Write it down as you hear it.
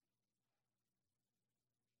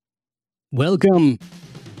Welcome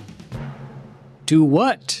to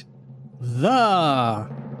What the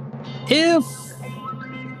If?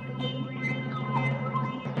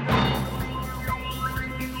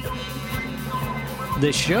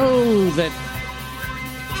 The show that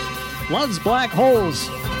loves black holes.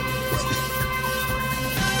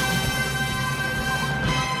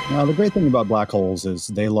 Now, the great thing about black holes is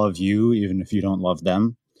they love you even if you don't love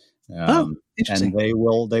them. Interesting. And they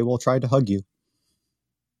will try to hug you.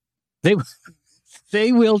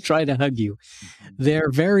 They will try to hug you. They're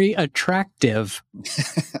very attractive.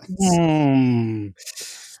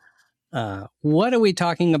 What are we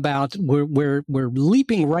talking about? We're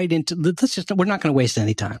leaping right into. We're not going to waste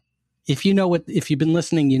any time. If you've been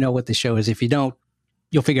listening, you know what the show is. If you don't,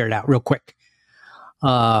 you'll figure it out real quick.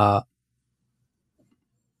 What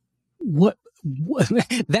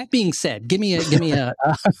that being said, give me a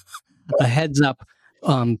heads up.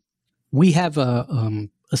 We have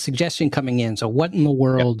a suggestion coming in. So what in the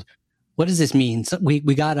world? Yep. What does this mean? So we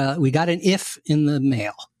got an if in the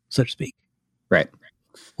mail, so to speak. Right.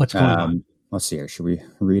 What's going on? Let's see here. Should we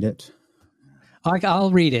read it?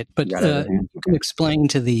 I'll read it, but you can explain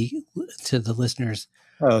to the listeners.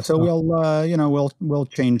 So we'll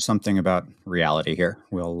change something about reality here.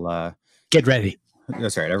 We'll get ready.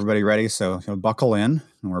 That's right. Everybody ready? So buckle in,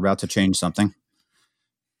 and we're about to change something,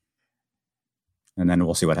 and then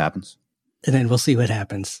we'll see what happens.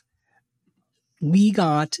 We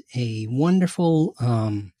got a wonderful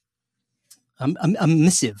a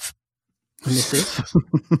missive,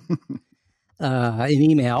 an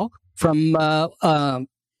email from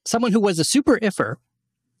someone who was a super iffer,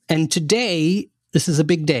 and today this is a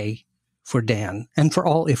big day for Dan and for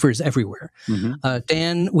all iffers everywhere. Mm-hmm.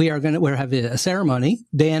 Dan, we're having a ceremony.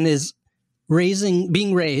 Dan is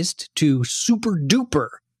being raised to super duper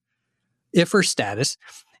iffer status.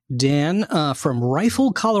 Dan from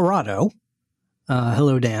Rifle, Colorado.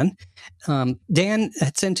 Hello, Dan. Dan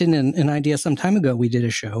had sent in an idea some time ago. We did a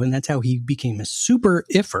show, and that's how he became a super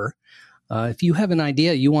iffer. If you have an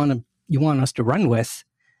idea you want us to run with,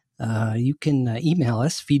 you can email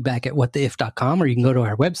us, feedback@whattheif.com, or you can go to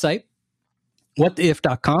our website,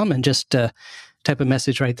 whattheif.com, and just type a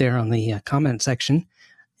message right there on the comment section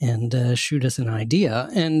and shoot us an idea.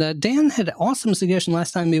 And Dan had an awesome suggestion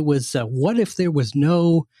last time. It was, what if there was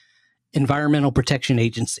no Environmental Protection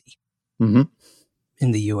Agency in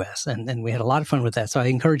the U.S.? And we had a lot of fun with that. So I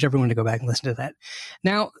encourage everyone to go back and listen to that.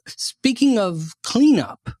 Now, speaking of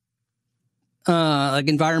cleanup, like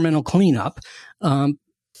environmental cleanup,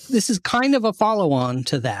 this is kind of a follow-on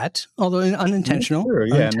to that, although unintentional. Sure,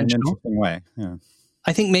 yeah, in an interesting way. Yeah.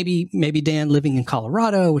 I think maybe Dan, living in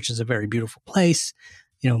Colorado, which is a very beautiful place,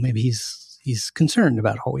 maybe he's concerned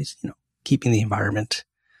about always, keeping the environment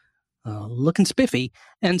looking spiffy.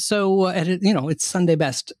 And so, it's Sunday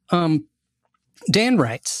best. Dan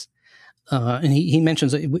writes, and he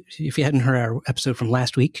mentions, if you hadn't heard our episode from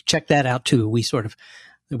last week, check that out too.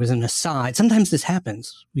 There was an aside. Sometimes this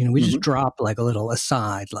happens. We just drop like a little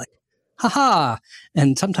aside, like, haha.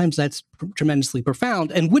 And sometimes that's tremendously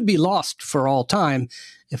profound and would be lost for all time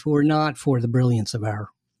if it were not for the brilliance of our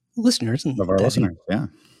listeners. And yeah.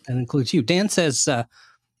 That includes you. Dan says,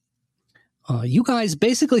 you guys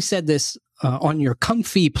basically said this on your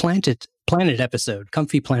Comfy Planet episode.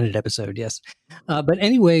 Comfy Planet episode, yes. But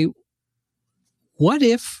anyway, what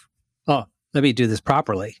if... Oh, let me do this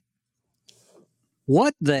properly.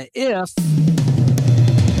 What the if...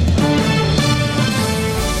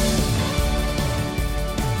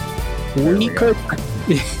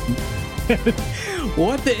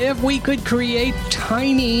 What the if we could create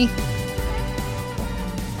tiny,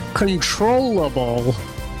 controllable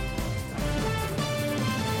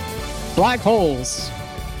black holes,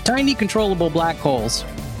 tiny controllable black holes,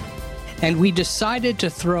 and we decided to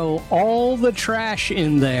throw all the trash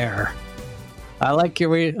in there. I like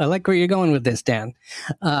where you're going with this, Dan.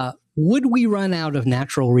 Would we run out of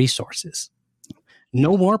natural resources?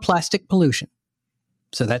 No more plastic pollution,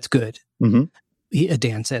 so that's good. Mm-hmm.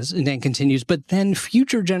 Dan says, and Dan continues, but then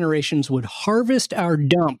future generations would harvest our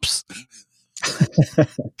dumps.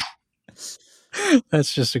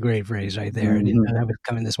 That's just a great phrase right there. I didn't know that was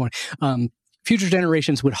coming this morning. Future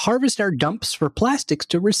generations would harvest our dumps for plastics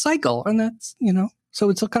to recycle. And that's, so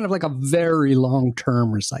it's kind of like a very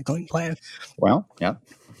long-term recycling plan. Well, yeah.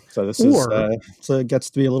 So this it gets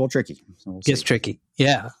to be a little tricky. So we'll gets tricky.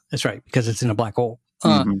 Yeah, that's right. Because it's in a black hole.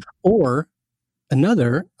 Or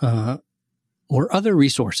another, or other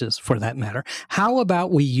resources for that matter. How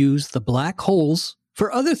about we use the black holes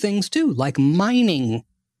for other things too, like mining?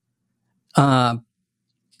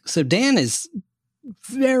 So Dan is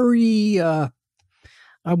very, I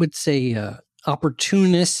would say,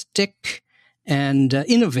 opportunistic, and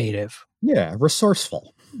innovative. Yeah,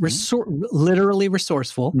 resourceful. Literally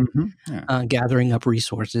resourceful, gathering up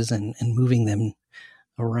resources and moving them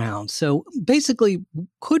around. So basically,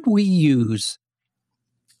 could we use,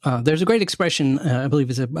 there's a great expression, I believe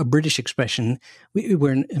it's a British expression,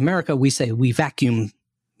 where in America we say we vacuum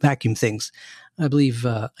things. I believe,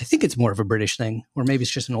 I think it's more of a British thing, or maybe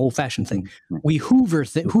it's just an old-fashioned thing. We hoover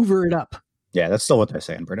it up. Yeah, that's still what they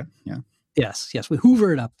say in Britain. Yeah. Yes, we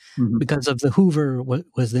hoover it up because of the Hoover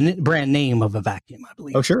was the brand name of a vacuum, I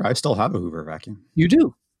believe. Oh, sure. I still have a Hoover vacuum. You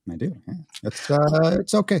do? I do. Yeah.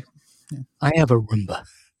 It's okay. Yeah. I have a Roomba.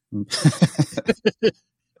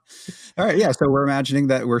 All right. Yeah. So we're imagining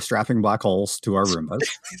that we're strapping black holes to our Roombas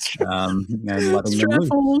and letting them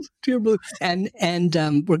holes to your blue. And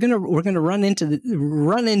we're gonna run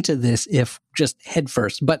into this if just head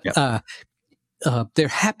first. But there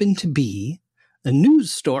happened to be a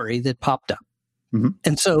news story that popped up.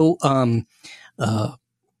 And so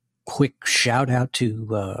quick shout out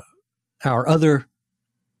to our other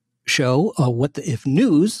show, What the If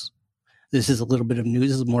News. This is a little bit of news.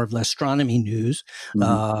 This is more of astronomy news.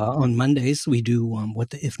 On Mondays, we do What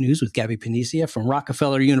the If News with Gabby Panisia from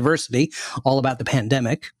Rockefeller University, all about the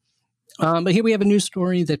pandemic. But here we have a news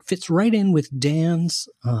story that fits right in with Dan's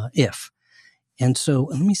if. And so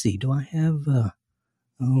let me see. Do I have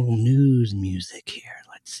news music here?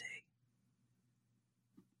 Let's see.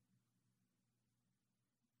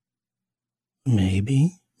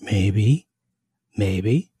 Maybe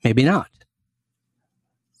not.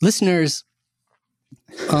 Listeners,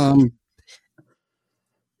 I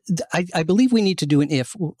believe we need to do an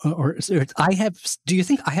if, or do you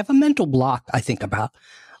think I have a mental block, I think, about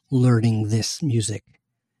learning this music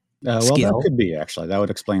well, skill? That could be, actually. That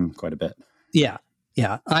would explain quite a bit. Yeah.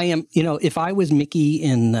 I am, if I was Mickey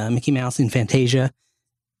in Mickey Mouse in Fantasia,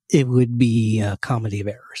 it would be a comedy of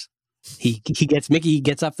errors. Mickey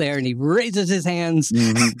gets up there and he raises his hands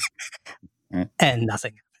and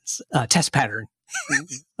nothing happens. Test pattern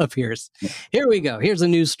appears. Yeah. Here we go. Here's a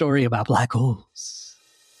news story about black holes.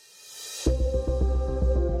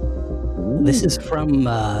 This is from,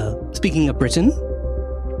 speaking of Britain,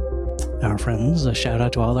 our friends, a shout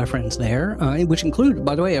out to all our friends there, which include,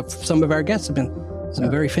 by the way, some of our guests have been some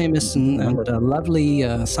very famous and lovely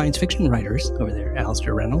science fiction writers over there,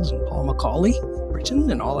 Alistair Reynolds and Paul Macaulay,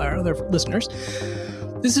 Britain, and all our other listeners.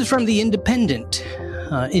 This is from The Independent,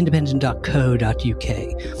 independent.co.uk.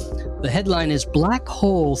 The headline is Black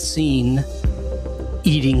Hole Seen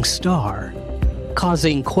Eating Star,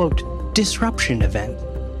 Causing, quote, Disruption Event.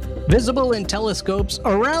 Visible in telescopes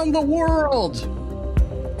around the world,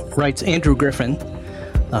 writes Andrew Griffin.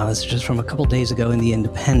 This is just from a couple days ago in The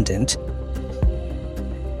Independent.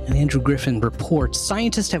 And Andrew Griffin reports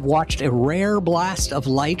scientists have watched a rare blast of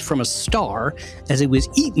light from a star as it was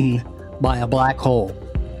eaten by a black hole.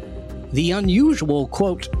 The unusual,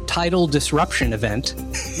 quote, tidal disruption event.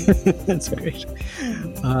 That's great.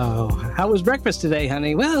 Oh, how was breakfast today,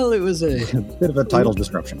 honey? Well, it was a bit of a tidal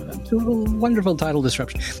disruption event. A wonderful tidal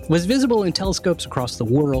disruption. Was visible in telescopes across the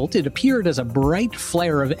world. It appeared as a bright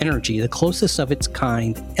flare of energy, the closest of its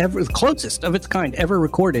kind ever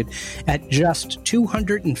recorded, at just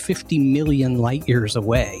 250 million light years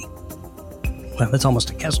away. Well, that's almost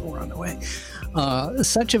a Kessel Run away.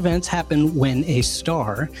 Such events happen when a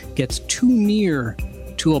star gets too near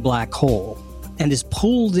to a black hole and is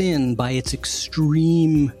pulled in by its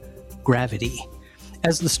extreme gravity.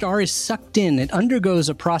 As the star is sucked in, it undergoes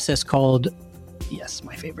a process called, yes,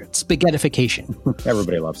 my favorite, spaghettification.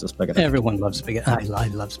 Everybody loves the spaghetti. Everyone loves spaghetti. I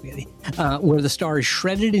love spaghetti. Where the star is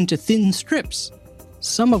shredded into thin strips,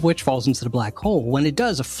 some of which falls into the black hole. When it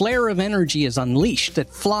does, a flare of energy is unleashed that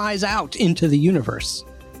flies out into the universe,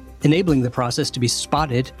 enabling the process to be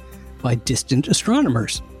spotted by distant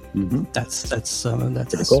astronomers. That's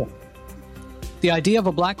cool. The idea of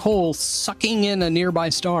a black hole sucking in a nearby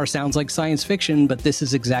star sounds like science fiction, but this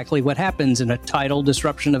is exactly what happens in a tidal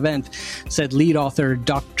disruption event, said lead author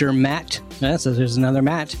Dr. Matt. So there's another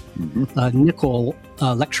Matt. Nicol,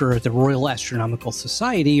 lecturer at the Royal Astronomical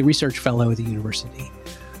Society, research fellow at the University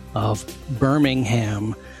of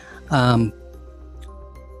Birmingham.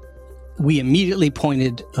 We immediately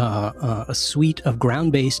pointed a suite of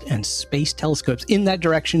ground-based and space telescopes in that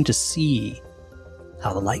direction to see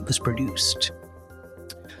how the light was produced.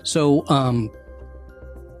 So,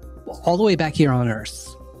 all the way back here on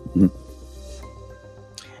Earth,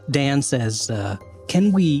 Dan says,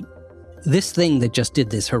 this thing that just did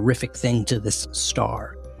this horrific thing to this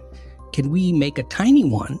star, can we make a tiny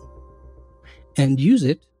one and use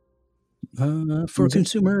it for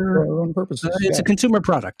consumer for our own purposes? It's a consumer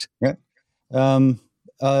product. Yeah.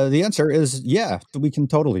 The answer is yeah, we can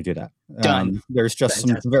totally do that. Done. There's just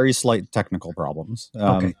some very slight technical problems.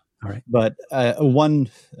 Okay. All right. But one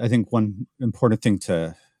important thing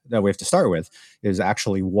that we have to start with is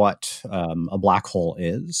actually what a black hole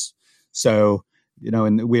is. So,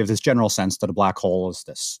 and we have this general sense that a black hole is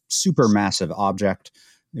this supermassive object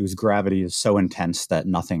whose gravity is so intense that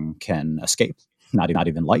nothing can escape, not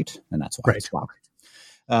even light, and that's why it's black.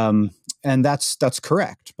 And that's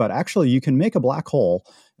correct. But actually, you can make a black hole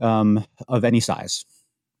of any size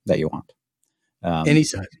that you want. Any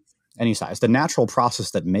size. Any size. The natural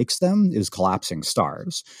process that makes them is collapsing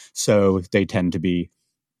stars. So they tend to be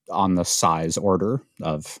on the size order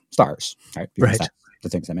of stars, right? Because that's the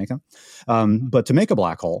things that make them. But to make a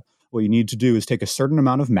black hole, what you need to do is take a certain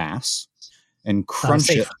amount of mass and crunch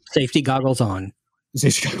it. Safety goggles on.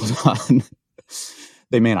 Safety goggles on.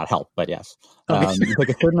 They may not help, but yes. You take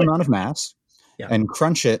a certain amount of mass and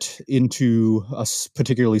crunch it into a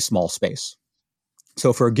particularly small space.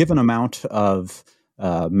 So for a given amount of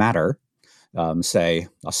matter, say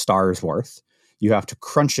a star's worth, you have to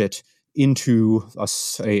crunch it into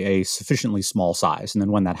a sufficiently small size. And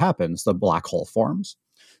then when that happens, the black hole forms.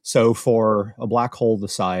 So for a black hole the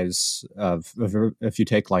size of, if you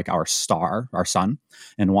take like our star, our sun,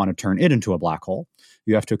 and want to turn it into a black hole,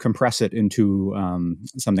 you have to compress it into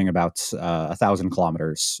something about 1,000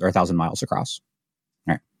 kilometers or 1,000 miles across.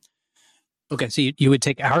 All right. Okay, so you would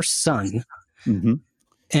take our sun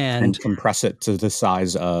and compress it to the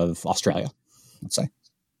size of Australia, let's say.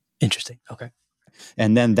 Interesting. Okay.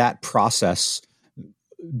 And then that process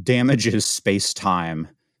damages space-time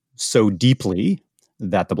so deeply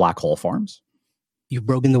that the black hole forms. You've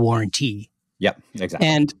broken the warranty. Yep, exactly.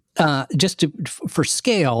 And just for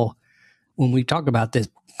scale, when we talk about this,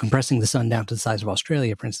 compressing the sun down to the size of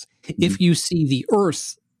Australia, for instance, if you see the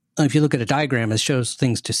Earth, if you look at a diagram that shows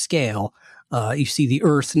things to scale, you see the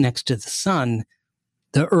Earth next to the sun,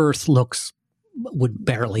 the Earth would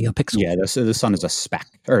barely a pixel. Yeah, the sun is a speck,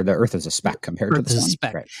 or the Earth is a speck compared to the sun. Is a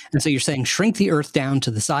speck. Right. And so you're saying shrink the Earth down to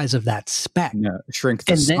the size of that speck. No, shrink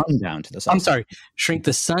the sun down to the size. I'm sorry, shrink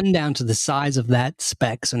the sun down to the size of that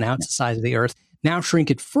speck. So now it's the size of the Earth. Now shrink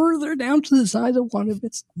it further down to the size of one of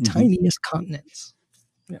its tiniest continents.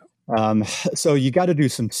 Yeah. So you got to do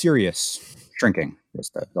some serious shrinking. Is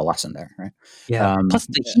the lesson there, right? Yeah. Plus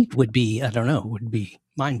the heat would be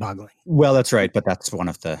mind-boggling. Well, that's right, but that's one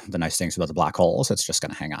of the nice things about the black holes. It's just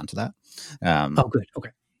going to hang on to that. Oh, good.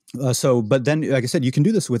 Okay. But then, like I said, you can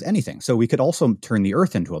do this with anything. So we could also turn the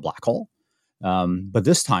Earth into a black hole. But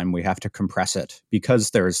this time we have to compress it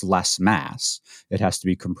because there's less mass. It has to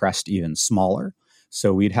be compressed even smaller.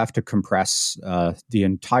 So we'd have to compress the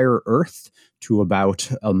entire Earth to about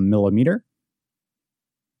 1 millimeter.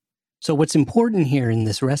 So what's important here in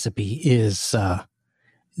this recipe is what's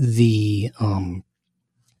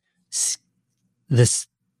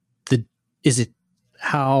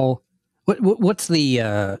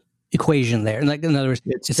the equation there? Like, in other words,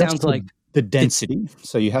 it sounds like the density.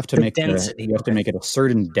 So you have to make it a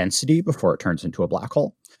certain density before it turns into a black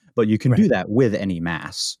hole. But you can do that with any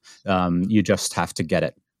mass. You just have to get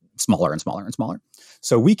it smaller and smaller and smaller.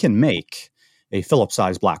 So we can make a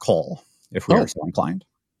Phillips-sized black hole if we are so inclined.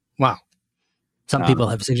 Wow. Some people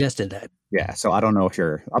have suggested that. Yeah. So I don't know if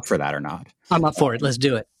you're up for that or not. I'm up for it. Let's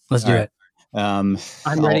do it. Let's do it. I'm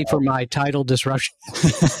ready for my tidal disruption.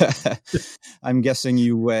 I'm guessing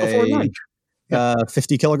you weigh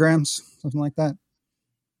 50 kilograms, something like that.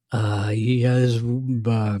 Yes.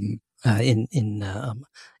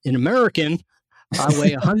 In American, I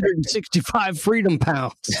weigh 165 freedom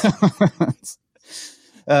pounds.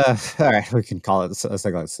 All right, we can call it. Let's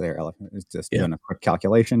say just doing a quick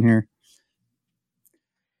calculation here.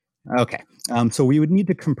 Okay, so we would need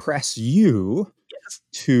to compress you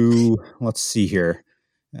to, let's see here,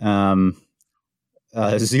 0.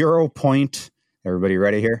 Everybody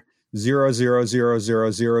ready here?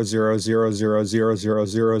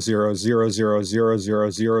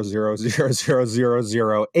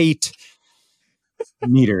 0.0000000000000000008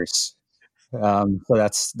 meters. So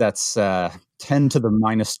that's 10 to the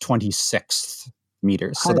minus 26th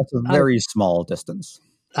meters. So that's a very small distance.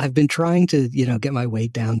 I've been trying to, get my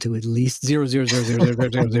weight down to at least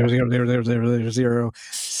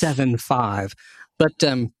 0.0000000000075. But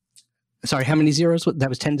sorry, how many zeros? That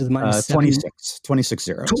was 10 to the minus 26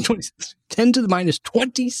 zeros. 10 to the minus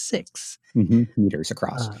 26 meters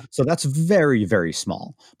across. So that's very, very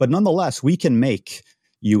small. But nonetheless, we can make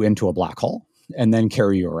you into a black hole and then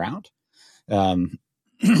carry you around.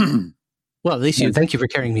 Well, at least thank you for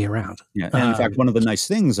carrying me around. Yeah, and in fact, one of the nice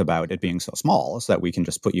things about it being so small is that we can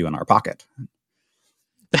just put you in our pocket.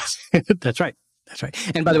 That's right. That's right.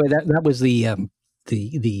 And by the way, that was the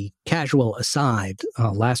the casual aside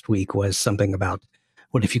last week was something about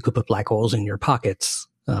what if you could put black holes in your pockets?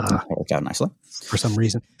 Worked out nicely for some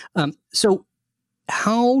reason. So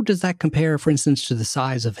how does that compare, for instance, to the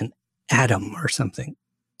size of an atom or something?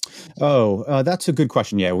 Oh, that's a good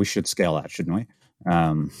question. Yeah, we should scale that, shouldn't we?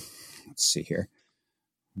 Let's see here.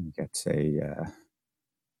 Get a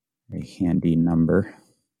handy number.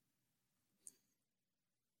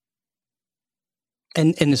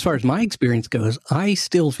 And as far as my experience goes, I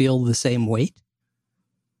still feel the same weight,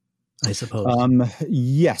 I suppose.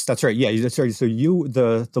 Yes, that's right. Yeah, that's right. So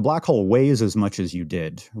the black hole weighs as much as you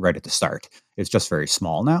did right at the start. It's just very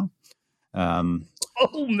small now.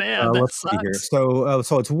 Oh man, that sucks. So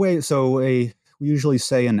it's we usually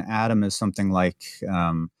say an atom is something like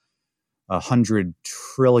 100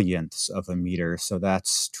 trillionths of a meter. So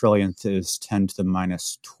that's trillionth is 10 to the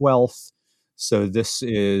minus 12th. So this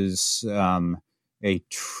is a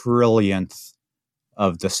trillionth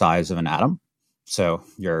of the size of an atom. So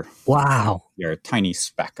you're a tiny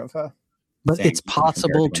speck of a. But it's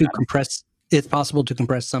possible to compress. It's possible to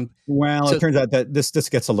compress some. Well, it turns out that this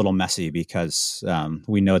gets a little messy because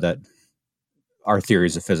we know that our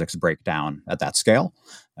theories of physics break down at that scale,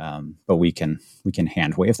 but we can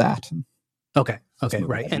hand wave that. Okay,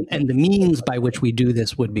 right. And the means by which we do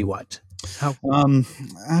this would be what? How?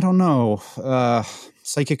 I don't know.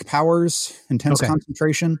 Psychic powers, intense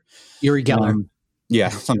concentration. Uri Geller. Yeah,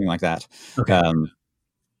 something like that. Okay.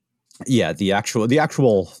 Yeah, the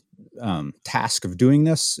actual task of doing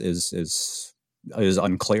this is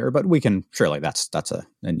unclear, but we can surely that's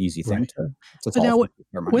an easy thing to solve. Now,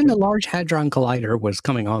 when the Large Hadron Collider was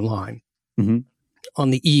coming online, on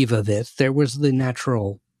the eve of it, there was the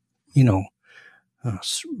natural,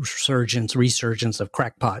 resurgence of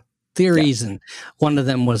crackpot theories, and one of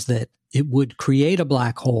them was that it would create a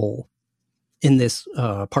black hole in this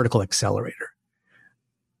particle accelerator.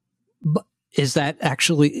 But is that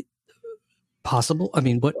actually possible? I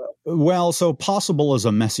mean, what? Well, so possible is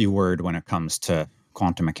a messy word when it comes to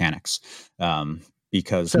quantum mechanics,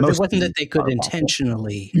 because so it wasn't that they could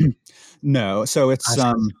intentionally. No, so it's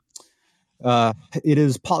it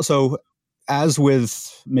is so as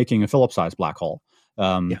with making a Phillips-sized black hole.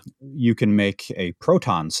 You can make a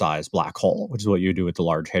proton-sized black hole, which is what you do with the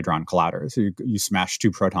Large Hadron Collider. So you smash two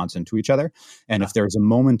protons into each other, and if there's a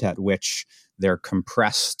moment at which they're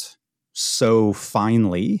compressed so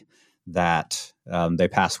finely that they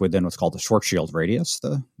pass within what's called the Schwarzschild radius,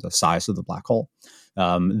 the size of the black hole,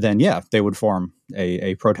 then they would form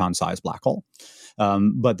a proton-sized black hole.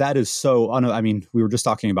 But that is so, we were just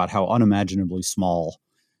talking about how unimaginably small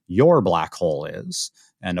your black hole is,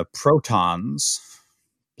 and a proton's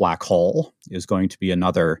black hole is going to be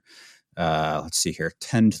another, 10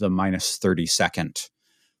 to the minus 32nd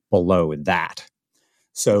below that.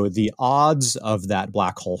 So the odds of that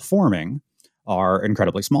black hole forming are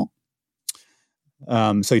incredibly small.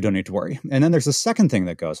 So you don't need to worry. And then there's a second thing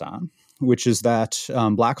that goes on, which is that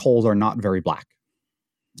black holes are not very black.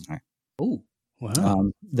 Okay. Oh,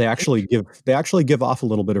 wow! They actually give off a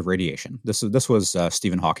little bit of radiation. This was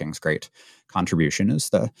Stephen Hawking's great contribution, is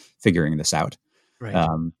the figuring this out. Right.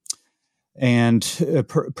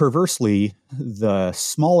 Perversely, the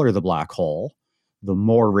smaller the black hole, the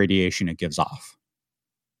more radiation it gives off.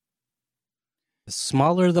 The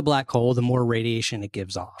smaller the black hole, the more radiation it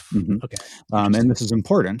gives off. Mm-hmm. Okay. And this is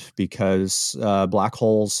important because black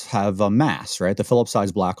holes have a mass, right? The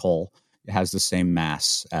Phillips-sized black hole has the same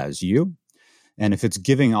mass as you. And if it's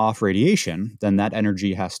giving off radiation, then that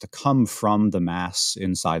energy has to come from the mass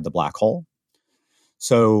inside the black hole.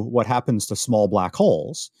 So what happens to small black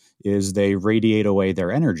holes is they radiate away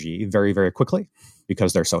their energy very, very quickly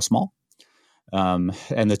because they're so small. And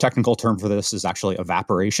the technical term for this is actually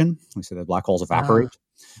evaporation. We say that black holes evaporate,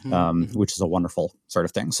 which is a wonderful sort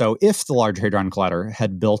of thing. So if the Large Hadron Collider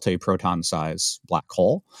had built a proton-sized black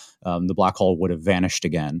hole, the black hole would have vanished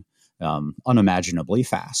again unimaginably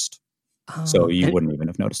fast. So you wouldn't even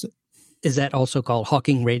have noticed it. Is that also called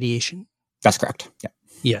Hawking radiation? That's correct. Yeah.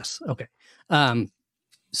 Yes. Okay. Right.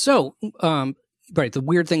 The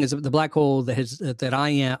weird thing is that the black hole that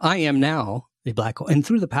I am now a black hole, and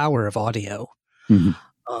through the power of audio,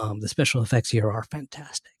 the special effects here are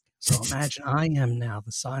fantastic. So imagine I am now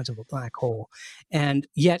the size of a black hole, and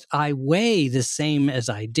yet I weigh the same as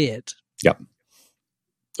I did. Yep.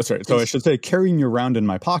 That's right. So I should say carrying you around in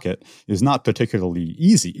my pocket is not particularly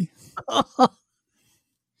easy.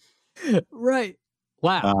 Right.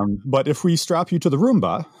 Wow. But if we strap you to the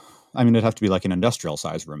Roomba, it'd have to be like an industrial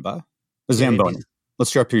size Roomba, a Zamboni. Let's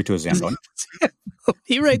strap you to a Zamboni.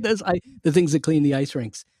 Right. The things that clean the ice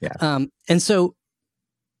rinks. Yeah. And so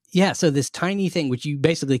Yeah, so this tiny thing, which you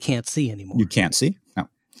basically can't see anymore. You can't see? No.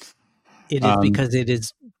 It is because it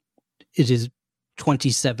is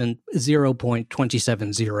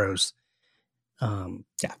 0.27 zeros.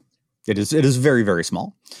 Yeah. It is very, very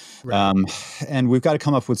small. Right. And we've got to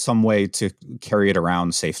come up with some way to carry it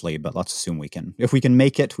around safely, but let's assume we can. If we can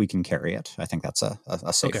make it, we can carry it. I think that's a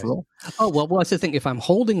safe rule. Oh, well, that's the thing. If I'm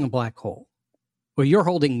holding a black hole, or you're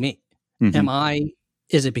holding me,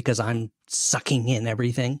 is it because I'm sucking in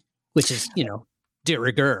everything? Which is, de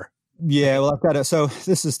rigueur. Yeah, well, I've got it. So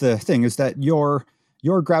this is the thing, is that your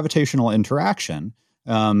gravitational interaction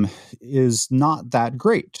is not that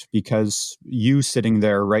great, because you sitting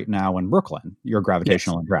there right now in Brooklyn, your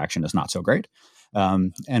gravitational interaction is not so great.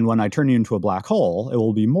 And when I turn you into a black hole, it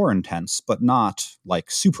will be more intense, but not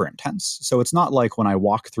like super intense. So it's not like when I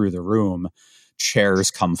walk through the room,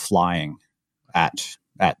 chairs come flying at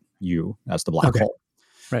you as the black hole.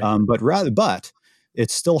 Right. But it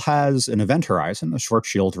still has an event horizon, a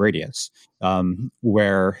Schwarzschild radius,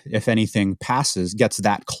 where if anything gets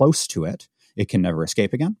that close to it, it can never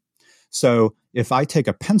escape again. So if I take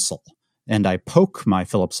a pencil and I poke my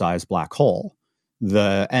Phillips-sized black hole,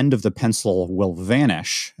 the end of the pencil will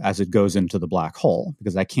vanish as it goes into the black hole,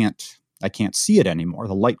 because I can't see it anymore.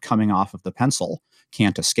 The light coming off of the pencil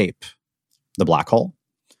can't escape the black hole.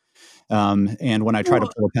 And when I try to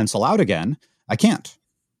pull a pencil out again, I can't.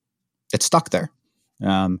 It's stuck there.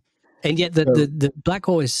 And yet the black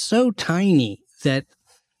hole is so tiny that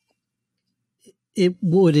it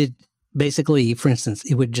would basically, for instance,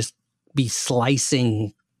 it would just be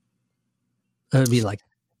slicing. It would be like.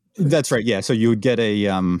 That's right. Yeah. So you would get a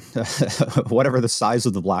whatever the size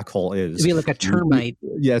of the black hole is. It'd be like a termite.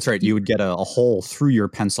 Yeah, that's right. You would get a hole through your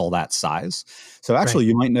pencil that size. So actually,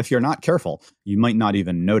 you might, if you're not careful, you might not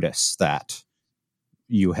even notice that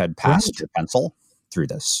you had passed your pencil through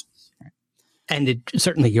this. Right. And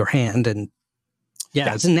certainly your hand, and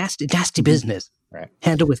it's a nasty business. Right.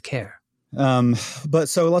 Handle with care. But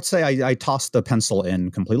so let's say I toss the pencil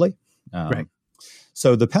in completely. Right.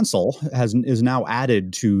 So the pencil is now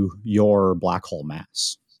added to your black hole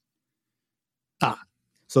mass.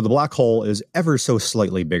 So the black hole is ever so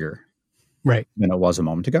slightly bigger, right, than it was a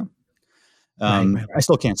moment ago. Right. I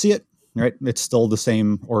still can't see it. Right, it's still the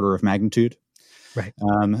same order of magnitude. Right.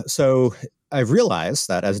 So I've realized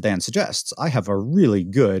that, as Dan suggests, I have a really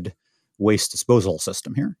good waste disposal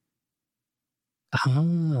system here.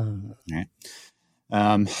 Right.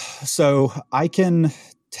 So I can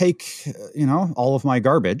take, all of my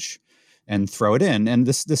garbage and throw it in. And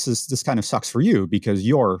this kind of sucks for you, because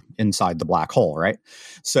you're inside the black hole, right?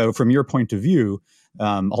 So from your point of view,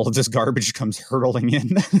 all of this garbage comes hurtling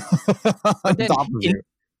in on top of you.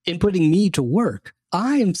 In putting me to work,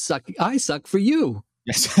 I suck for you.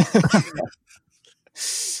 Yes.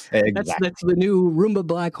 Exactly. That's the new Roomba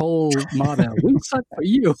black hole motto. We suck for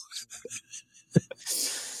you.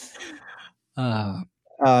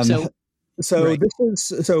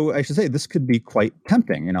 So I should say this could be quite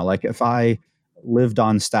tempting. Like if I lived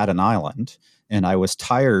on Staten Island and I was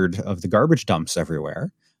tired of the garbage dumps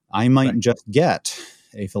everywhere, I might just get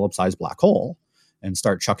a Phillips-sized black hole and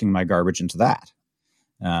start chucking my garbage into that.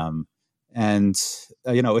 It's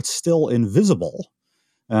still invisible.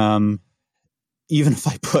 Even if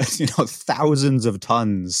I put, thousands of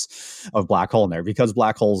tons of black hole in there, because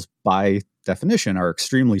black holes by definition are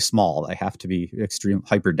extremely small. They have to be extreme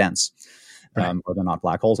hyper dense, or they're not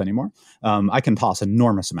black holes anymore. I can toss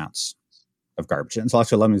enormous amounts of garbage. And so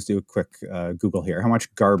actually, let me just do a quick Google here. How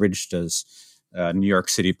much garbage does New York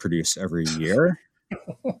City produce every year?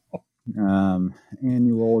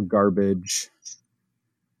 Annual garbage.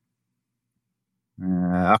 Okay.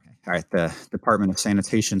 All right. The Department of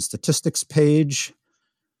Sanitation statistics page.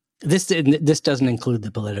 This doesn't include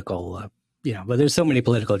the political, but there's so many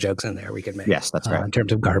political jokes in there we could make. Yes, that's right. In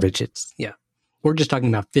terms of garbage, we're just talking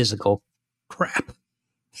about physical crap.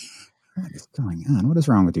 What is going on? What is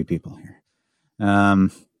wrong with you people here? All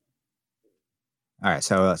right.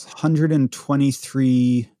 So that's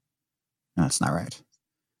 123. No, that's not right.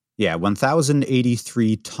 Yeah.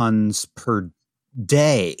 1,083 tons per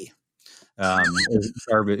day.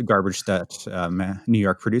 Garbage that New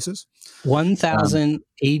York produces.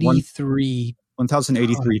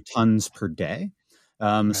 1,083 tons per day.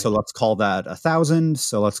 So let's call that 1,000.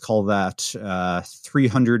 So let's call that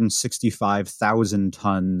 365,000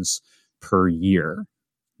 tons per year.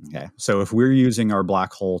 Okay. So if we're using our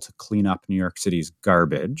black hole to clean up New York City's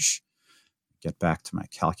garbage, get back to my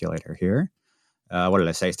calculator here. What did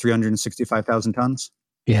I say? 365,000 tons?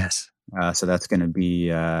 Yes. So that's going to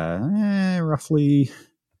be roughly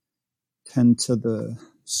 10 to the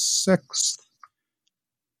 6th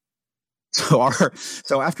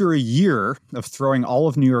So after a year of throwing all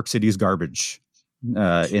of New York City's garbage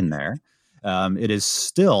in there, it is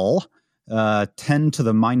still 10 to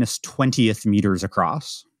the minus 20th meters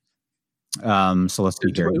across. So let's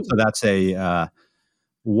see here. So that's a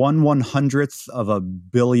 1/100th of a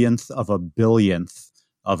billionth of a billionth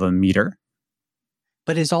of a meter.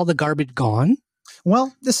 But is all the garbage gone?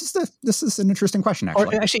 Well, this is an interesting question,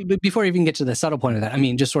 actually. Or actually, before I even get to the subtle point of that, I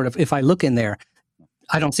mean, just sort of, if I look in there,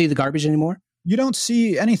 I don't see the garbage anymore. You don't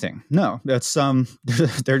see anything. No, that's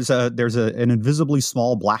there's an invisibly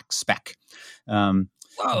small black speck. Whoa,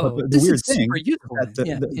 the weird thing is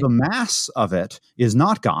that the mass of it is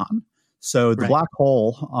not gone. So the black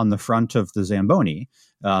hole on the front of the Zamboni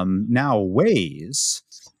now weighs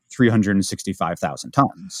 365,000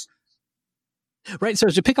 tons. Right. So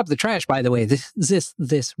to pick up the trash, by the way, this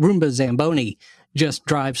Roomba Zamboni just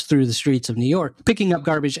drives through the streets of New York, picking up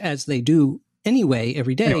garbage as they do anyway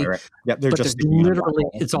every day. Anyway, right. Yep, they're just literally.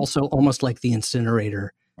 It's also almost like the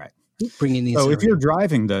incinerator, right? Bringing the. So if you're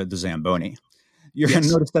driving the Zamboni, you're going to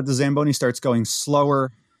notice that the Zamboni starts going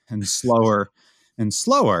slower and slower and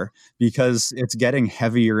slower because it's getting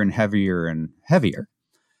heavier and heavier and heavier.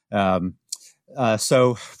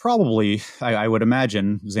 So probably, I would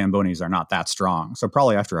imagine Zambonis are not that strong. So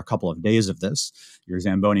probably after a couple of days of this, your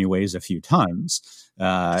Zamboni weighs a few tons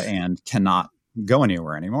and cannot go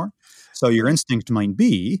anywhere anymore. So your instinct might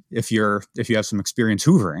be, if you have some experience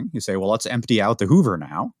hoovering, you say, well, let's empty out the Hoover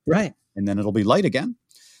now. Right. And then it'll be light again.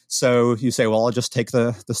 So you say, well, I'll just take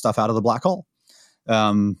the stuff out of the black hole.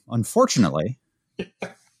 Unfortunately,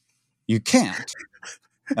 you can't.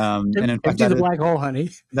 And in fact, the black hole,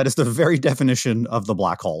 honey. That is the very definition of the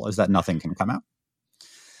black hole, is that nothing can come out.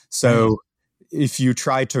 So if you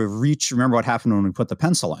try to reach, remember what happened when we put the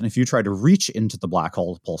pencil in, if you try to reach into the black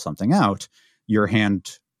hole to pull something out, your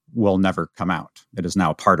hand will never come out. It is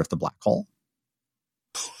now part of the black hole.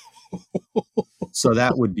 So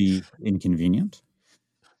that would be inconvenient.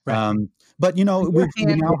 Right. But, we now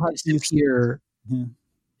have here. Yeah.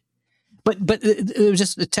 But it was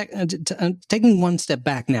just taking one step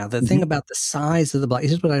back now. The thing about the size of the black,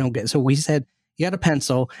 this is what I don't get. So we said you got a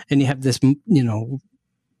pencil and you have this,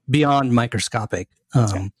 beyond microscopic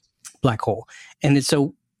black hole. And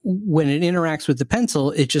so when it interacts with the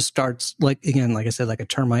pencil, it just starts like I said, like a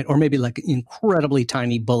termite or maybe like an incredibly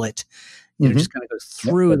tiny bullet. Just kind of goes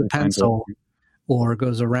through the pencil or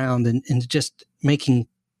goes around and just making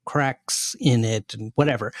cracks in it and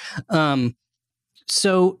whatever.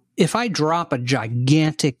 So if I drop a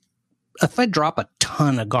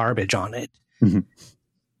ton of garbage on it,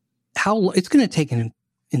 how it's going to take an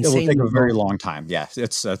insane. It will take a very long time. Yeah,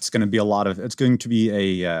 it's going to be it's going to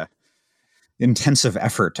be a intensive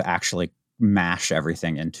effort to actually mash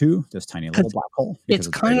everything into this tiny little black hole. It's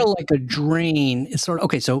kind of like a drain. It's sort of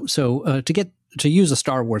okay. So to use a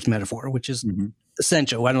Star Wars metaphor, which is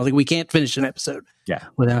essential. I don't think we can't finish an episode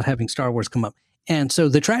without having Star Wars come up. And so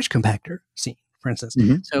the trash compactor scene, for instance.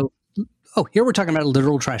 So, here we're talking about a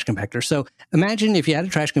literal trash compactor. So imagine if you had a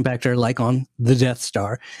trash compactor like on the Death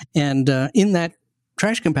Star, and in that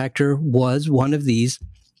trash compactor was one of these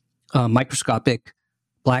microscopic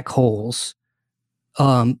black holes.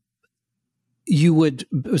 You would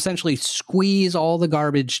essentially squeeze all the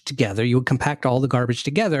garbage together. You would compact all the garbage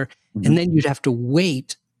together, and then you'd have to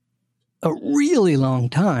wait a really long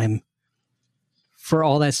time for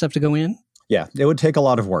all that stuff to go in. Yeah, it would take a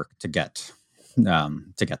lot of work to get there.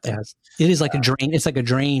 Yes. It is like a drain. It's like a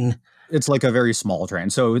drain. It's like a very small drain.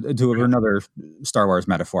 So to another Star Wars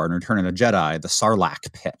metaphor, in Return of the Jedi, the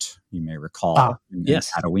Sarlacc pit, you may recall, in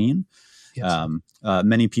Tatooine. Yes.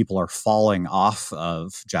 Many people are falling off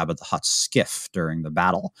of Jabba the Hutt's skiff during the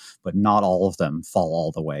battle, but not all of them fall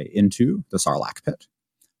all the way into the Sarlacc pit.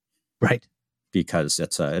 Right. Because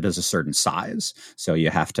it is a certain size. So you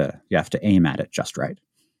have to aim at it just right.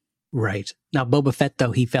 Right. Now, Boba Fett,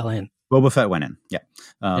 though, he fell in. Boba Fett went in,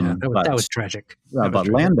 that was tragic. But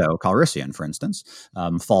Lando Calrissian, for instance,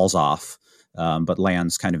 falls off, but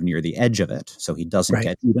lands kind of near the edge of it, so he doesn't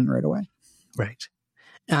get eaten right away. Right.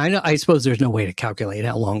 I suppose there's no way to calculate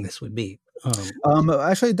how long this would be.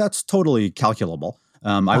 Actually, that's totally calculable.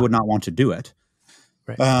 I would not want to do it.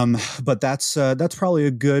 Right. But that's probably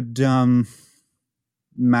a good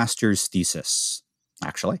master's thesis,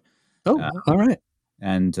 actually. Oh, all right.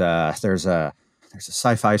 And there's a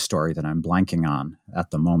sci-fi story that I'm blanking on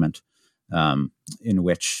at the moment, in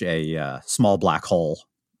which a small black hole.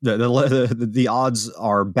 The odds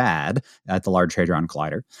are bad at the Large Hadron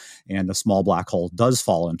Collider, and a small black hole does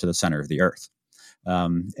fall into the center of the Earth.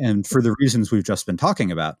 And for the reasons we've just been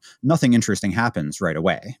talking about, nothing interesting happens right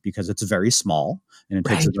away because it's very small and it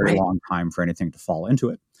takes a very long time for anything to fall into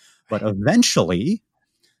it. but eventually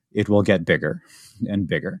it will get bigger and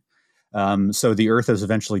bigger. So the Earth is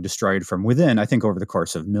eventually destroyed from within, I think over the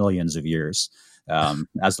course of millions of years,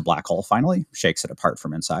 as the black hole finally shakes it apart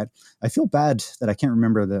from inside. I feel bad that I can't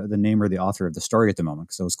remember the name or the author of the story at the moment,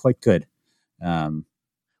 because it was quite good.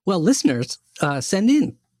 Well, listeners, send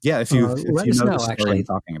in. Yeah, if you let us know, the story actually, I'm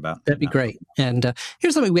talking about. that'd be great. And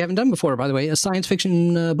here's something we haven't done before, by the way, a science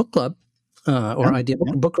fiction book club. Or idea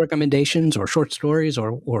book recommendations or short stories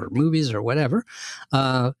or movies or whatever.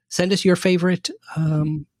 Send us your favorite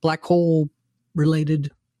black hole related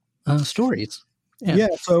stories. Yeah.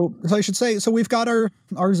 So I should say, so we've got our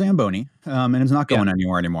Zamboni, and it's not going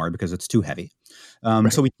anywhere anymore because it's too heavy.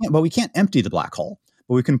 Right. So we can't empty the black hole,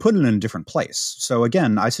 but we can put it in a different place. So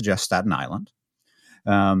again, I suggest Staten Island,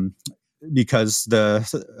 because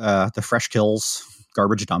the Fresh Kills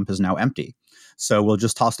garbage dump is now empty. So we'll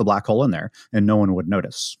just toss the black hole in there and no one would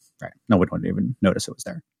notice, right? No one would even notice it was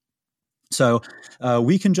there. So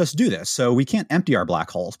we can just do this. So we can't empty our black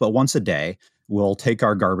holes, but once a day, we'll take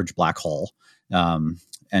our garbage black hole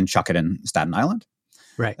and chuck it in Staten Island.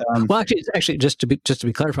 Right. Well, actually, just to be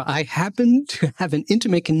clarified, I happen to have an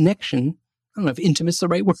intimate connection. I don't know if intimate's the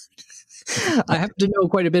right word. I happen to know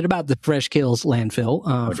quite a bit about the Fresh Kills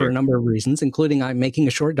landfill for a number of reasons, including I'm making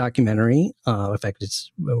a short documentary. In fact,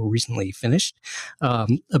 it's recently finished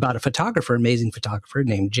about a photographer, amazing photographer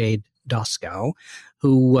named Jade Doskow,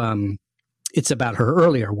 who it's about her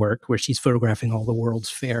earlier work where she's photographing all the World's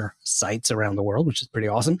Fair sites around the world, which is pretty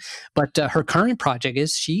awesome. But her current project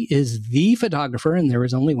is she is the photographer, and there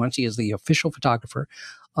is only one. She is the official photographer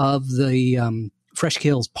of the Fresh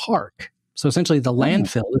Kills Park. So essentially, the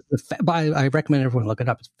landfill. I recommend everyone look it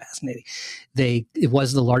up. It's fascinating. It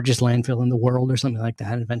was the largest landfill in the world, or something like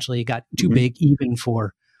that. And eventually, it got too big even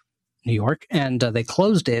for New York, and they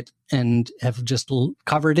closed it and have just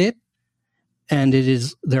covered it. And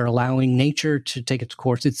they're allowing nature to take its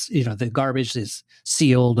course. It's the garbage is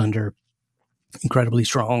sealed under incredibly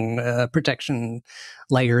strong protection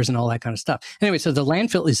layers and all that kind of stuff. Anyway, so the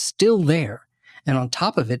landfill is still there, and on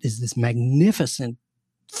top of it is this magnificent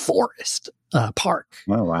forest park.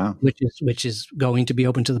 Oh wow! Which is going to be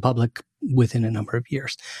open to the public within a number of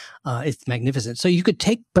years. It's magnificent. So you could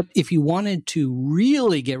but if you wanted to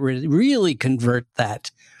really convert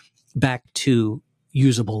that back to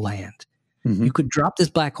usable land, you could drop this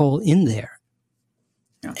black hole in there,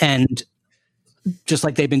 and just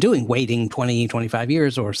like they've been doing, waiting 20, 25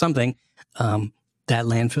 years or something. That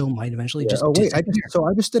landfill might eventually just. Oh wait! I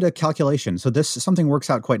just did a calculation. So something works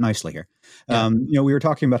out quite nicely here. Yeah. We were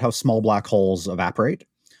talking about how small black holes evaporate.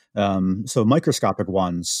 So microscopic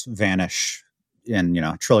ones vanish in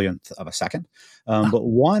a trillionth of a second. But the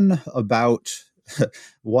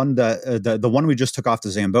one we just took off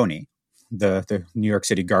the Zamboni, the New York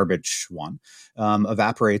City garbage one,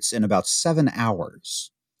 evaporates in about 7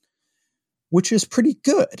 hours, which is pretty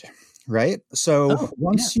good. Right. So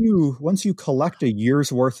once you collect a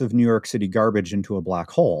year's worth of New York City garbage into a black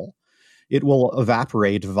hole, it will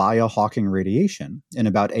evaporate via Hawking radiation in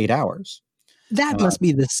about 8 hours. That must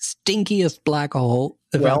be the stinkiest black hole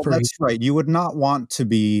evaporation. Well, that's right. You would not want to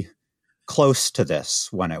be close to this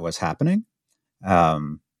when it was happening.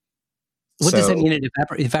 What does that mean? It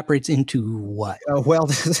evaporates into what? Well,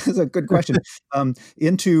 this is a good question.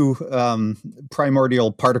 Into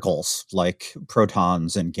primordial particles like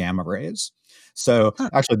protons and gamma rays. So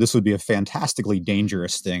actually, this would be a fantastically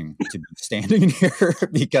dangerous thing to be standing here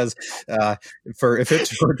because if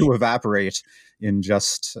it were to evaporate in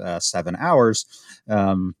just 7 hours,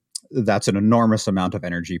 that's an enormous amount of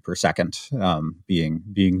energy per second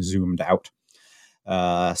being zoomed out.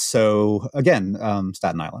 So again,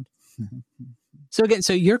 Staten Island. So again,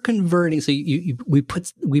 so you're converting. So we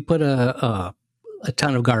put a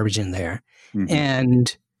ton of garbage in there,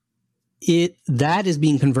 and that is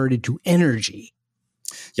being converted to energy.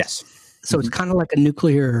 Yes. So it's kind of like a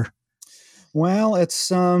nuclear. Well, it's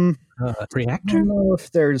reactor. I don't know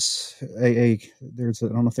if there's I don't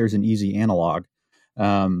know if there's an easy analog.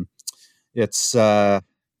 It's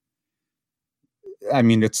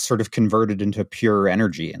it's sort of converted into pure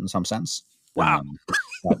energy in some sense. Wow.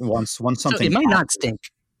 Once something, so it might not stink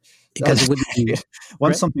because it wouldn't be,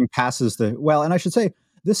 once something passes and I should say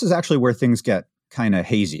this is actually where things get kind of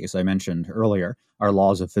hazy. As I mentioned earlier, our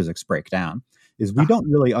laws of physics break down. Is we don't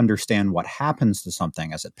really understand what happens to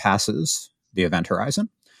something as it passes the event horizon.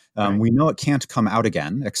 We know it can't come out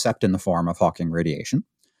again except in the form of Hawking radiation,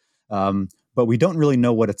 but we don't really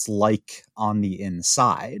know what it's like on the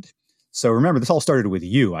inside. So remember, this all started with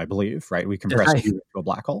you, I believe, right? We compressed you into a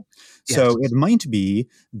black hole. Yes. So it might be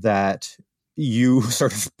that you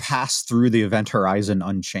sort of pass through the event horizon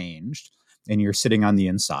unchanged, and you're sitting on the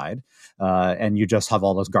inside, and you just have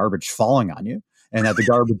all this garbage falling on you, and that the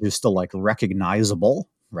garbage is still like recognizable,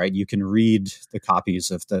 right? You can read the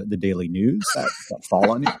copies of the daily news that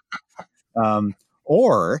fall on you.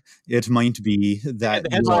 Or it might be that the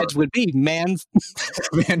headlines would be man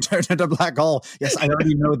turned into a black hole. Yes, I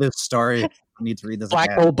already know this story. I need to read this.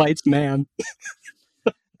 Black hole bites man.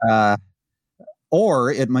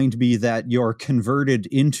 Or it might be that you're converted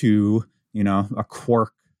into, a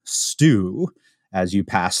quark stew as you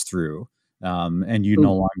pass through, and you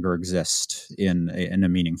no longer exist in a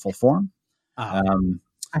meaningful form. I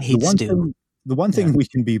hate stew. The one thing we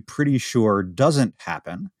can be pretty sure doesn't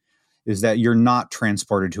happen is that you're not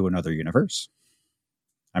transported to another universe.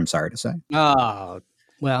 I'm sorry to say. Oh,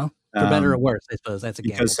 well, for better or worse, I suppose that's a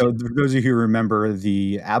gamble. Because for those of you who remember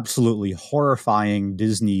the absolutely horrifying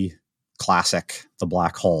Disney classic, The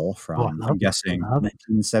Black Hole, from, I'm guessing,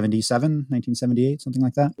 1977, 1978, something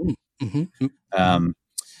like that. Mm-hmm.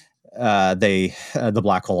 The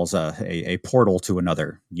black hole is a portal to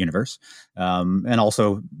another universe, and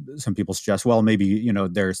also some people suggest, well, maybe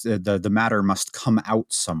there's the matter must come out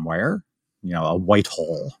somewhere, a white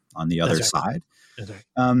hole on the other side. Right.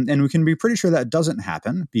 And we can be pretty sure that doesn't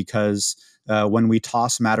happen because when we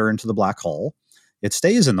toss matter into the black hole, it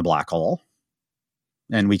stays in the black hole,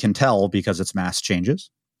 and we can tell because its mass changes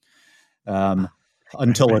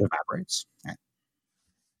until it evaporates. Right.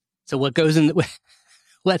 So what goes in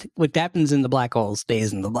what happens in the black hole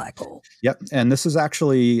stays in the black hole. Yep. And this is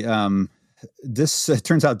actually, it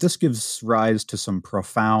turns out this gives rise to some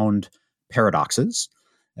profound paradoxes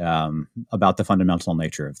about the fundamental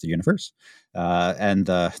nature of the universe. And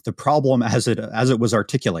the problem as it was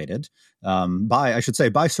articulated by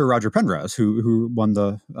Sir Roger Penrose, who won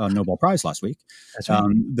the Nobel Prize last week. That's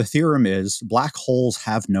right. The theorem is black holes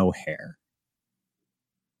have no hair.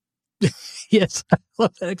 Yes, I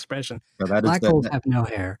love that expression. So black holes have no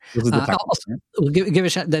hair. We'll give a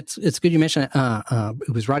shout. It's good you mentioned it.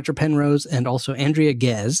 It was Roger Penrose and also Andrea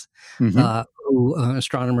Ghez, who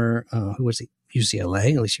astronomer who was at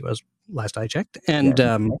UCLA, at least she was last I checked, and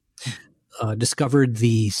discovered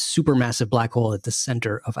the supermassive black hole at the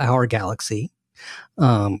center of our galaxy,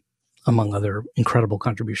 among other incredible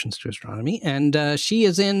contributions to astronomy. And she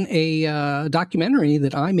is in a documentary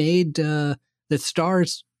that I made that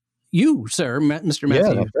stars you, sir, Mr.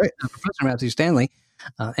 Matthew, Professor Matthew Stanley,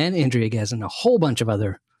 and Andrea Ghez, and a whole bunch of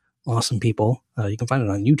other awesome people. You can find it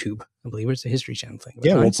on YouTube. I believe it's the History Channel thing.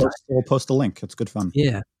 Yeah, we'll post a link. It's good fun.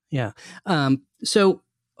 Yeah. So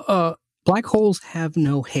black holes have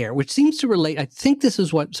no hair, which seems to relate. I think this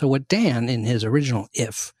is what Dan in his original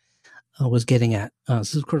If was getting at.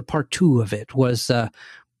 This is part 2 of it. Was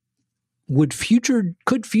could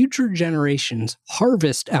future generations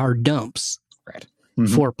harvest our dumps? Right.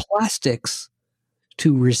 For plastics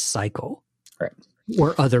to recycle, right,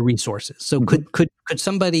 or other resources. So could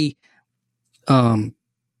somebody, what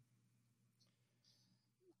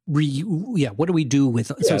do we do with?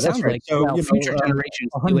 So it sounds right. Like future generations,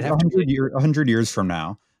 100 years from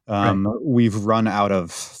now, we've run out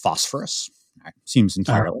of phosphorus. Seems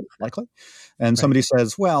entirely likely. And somebody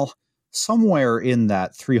says, well, somewhere in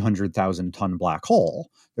that 300,000 ton black hole,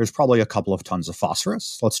 there's probably a couple of tons of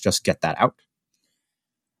phosphorus. Let's just get that out.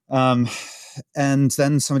 And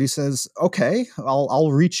then somebody says, okay,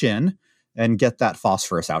 I'll reach in and get that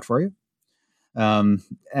phosphorus out for you.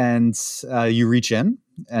 And you reach in,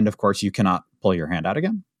 and of course you cannot pull your hand out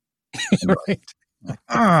again. Right.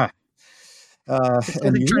 And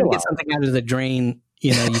you trying to get something out of the drain,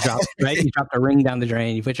 you drop, right? You drop the ring down the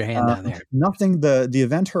drain, you put your hand down there. Nothing, the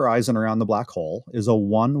event horizon around the black hole is a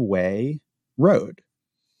one-way road.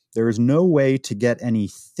 There is no way to get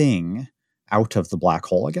anything out of the black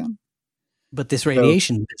hole again. But this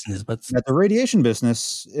radiation business, the radiation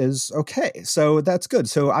business is okay. So that's good.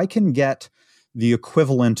 So I can get the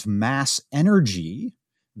equivalent mass energy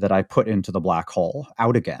that I put into the black hole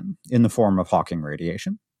out again in the form of Hawking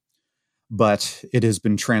radiation. But it has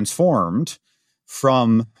been transformed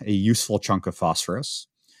from a useful chunk of phosphorus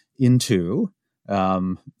into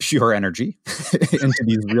pure energy, into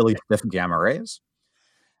these really stiff gamma rays.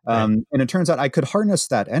 And it turns out I could harness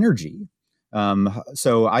that energy.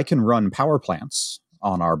 So I can run power plants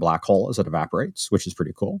on our black hole as it evaporates, which is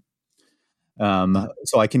pretty cool.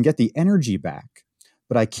 So I can get the energy back,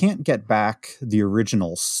 but I can't get back the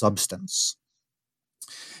original substance.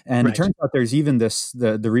 And it turns out there's even this,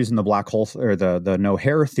 the reason the black hole or the no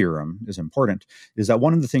hair theorem is important is that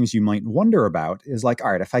one of the things you might wonder about is like,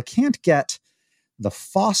 all right, if I can't get the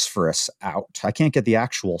phosphorus out, I can't get the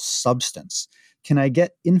actual substance. Can I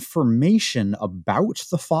get information about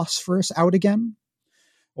the phosphorus out again?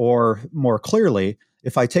 Or more clearly,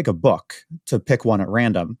 if I take a book, to pick one at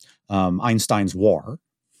random, Einstein's War,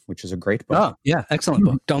 which is a great book. Oh, yeah, excellent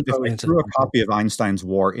book. Don't If throw I into threw a copy of Einstein's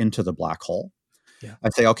War into the black hole,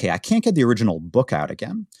 I'd say, okay, I can't get the original book out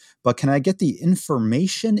again, but can I get the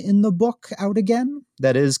information in the book out again?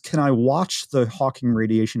 That is, can I watch the Hawking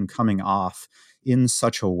radiation coming off in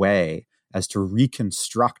such a way as to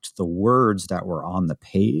reconstruct the words that were on the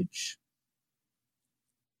page?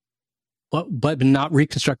 But not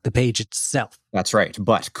reconstruct the page itself. That's right.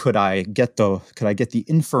 But could I get the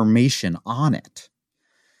information on it?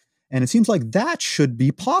 And it seems like that should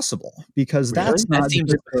be possible, because that's not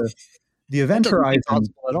the event horizon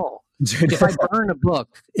possible at all. If I burn a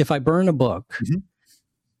book, mm-hmm.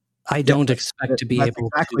 I don't expect to be able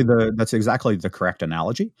to. That's exactly the correct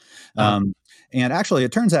analogy. And actually,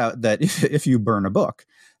 it turns out that if you burn a book,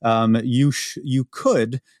 you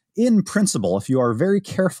could, in principle, if you are very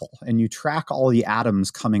careful and you track all the atoms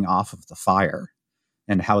coming off of the fire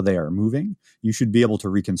and how they are moving, you should be able to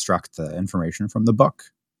reconstruct the information from the book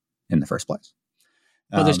in the first place.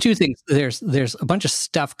 Well, there's two things. There's a bunch of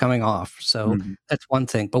stuff coming off, so that's one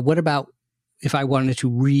thing. But what about if I wanted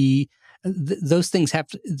to those things have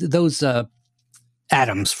those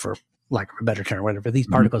atoms, for lack of a better term, or whatever, these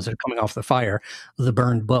particles that are coming off the fire, the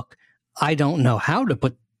burned book. I don't know how to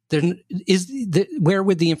put. Where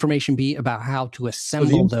would the information be about how to assemble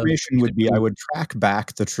those? The information would be, I would track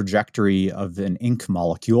back the trajectory of an ink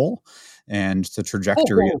molecule and the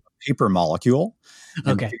trajectory of a paper molecule,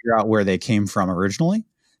 and figure out where they came from originally,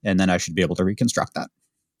 and then I should be able to reconstruct that.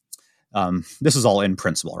 This is all in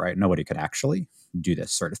principle, right? Nobody could actually do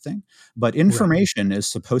this sort of thing. But information is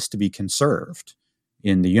supposed to be conserved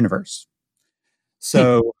in the universe.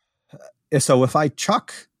 So if I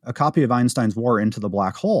chuck a copy of Einstein's War into the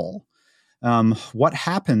black hole, what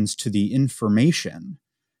happens to the information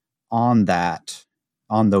on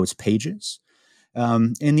those pages?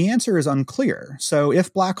 And the answer is unclear. So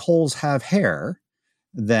if black holes have hair,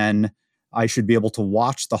 then I should be able to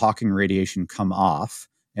watch the Hawking radiation come off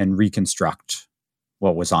and reconstruct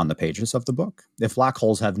what was on the pages of the book. If black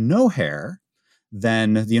holes have no hair,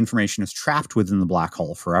 then the information is trapped within the black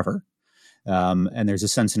hole forever. And there's a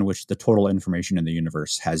sense in which the total information in the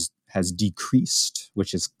universe has decreased,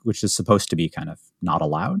 which is supposed to be kind of not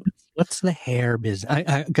allowed. What's the hair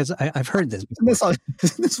business? Because I've heard this.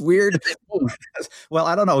 Isn't this weird? Well,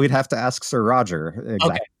 I don't know. We'd have to ask Sir Roger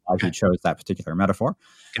exactly why he chose that particular metaphor.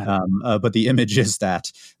 But the image is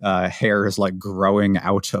that hair is like growing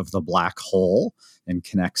out of the black hole and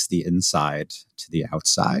connects the inside to the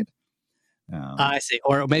outside. I see.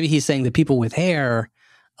 Or maybe he's saying that people with hair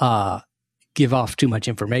give off too much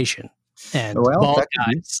information. And bald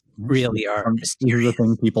guys really are mysterious. These are the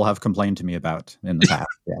things people have complained to me about in the past.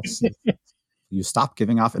 Yes. You stop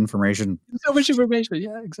giving off information. So much information.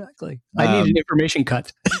 Yeah, exactly. I need an information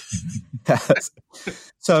cut. Yes.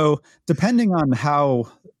 So depending on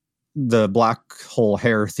how the black hole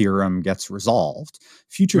hair theorem gets resolved,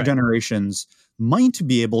 future generations might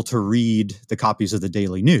be able to read the copies of the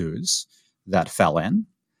Daily News that fell in,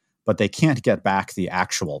 but they can't get back the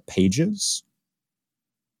actual pages.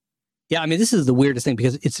 Yeah, I mean, this is the weirdest thing,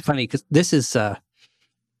 because it's funny, because this is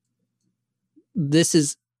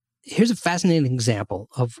here's a fascinating example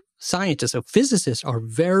of scientists. So physicists are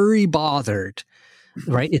very bothered,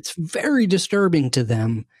 right? It's very disturbing to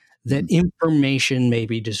them that information may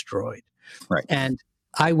be destroyed. Right. And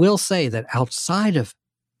I will say that outside of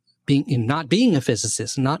not being a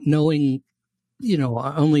physicist, not knowing,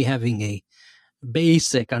 only having a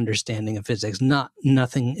basic understanding of physics,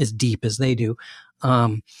 nothing as deep as they do,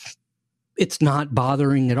 it's not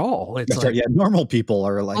bothering at all. It's like, normal people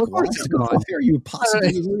are like, why are you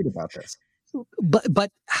possibly worried about this?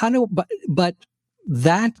 But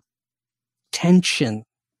that tension,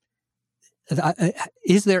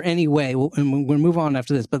 is there any way, and we'll move on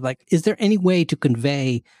after this, but is there any way to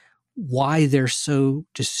convey why they're so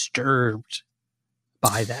disturbed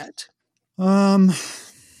by that?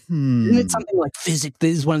 Isn't it something like physics?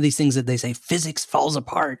 This is one of these things that they say physics falls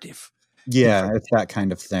apart if. Yeah, it's that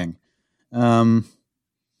kind of thing. It's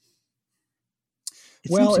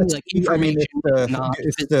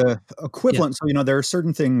the equivalent. Yeah. So, there are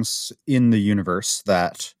certain things in the universe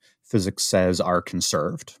that physics says are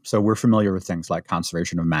conserved. So we're familiar with things like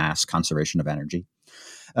conservation of mass, conservation of energy.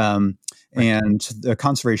 And the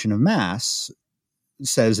conservation of mass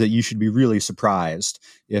says that you should be really surprised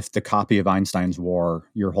if the copy of Einstein's War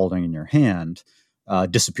you're holding in your hand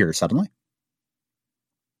disappears suddenly.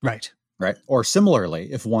 Right. Right. Or similarly,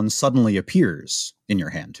 if one suddenly appears in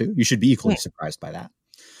your hand too, you should be equally surprised by that.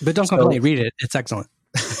 But don't complain, read it. It's excellent.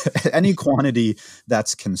 Any quantity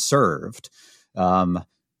that's conserved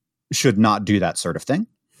should not do that sort of thing,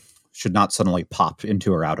 should not suddenly pop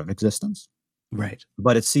into or out of existence. Right.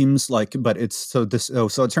 But it seems like, so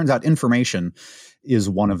it turns out information is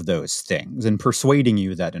one of those things, and persuading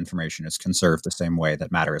you that information is conserved the same way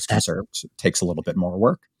that matter is conserved takes a little bit more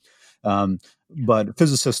work. But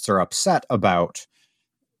physicists are upset about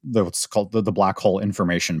what's called the black hole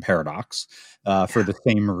information paradox for the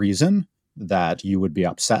same reason that you would be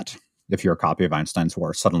upset if your copy of Einstein's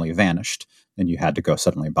work suddenly vanished and you had to go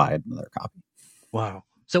suddenly buy another copy. Wow.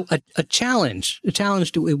 So a challenge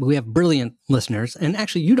to, we have brilliant listeners, and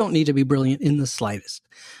actually you don't need to be brilliant in the slightest.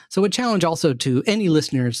 So a challenge also to any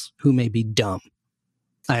listeners who may be dumb.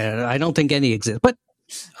 I don't think any exist, but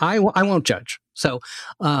I won't judge. So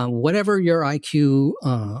whatever your IQ,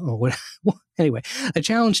 or what, anyway, a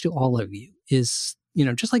challenge to all of you is,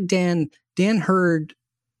 just like Dan heard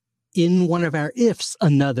in one of our ifs,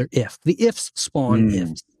 another if. The ifs spawn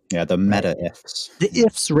ifs. Yeah, the meta ifs. The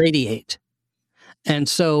ifs radiate. And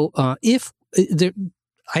so if there,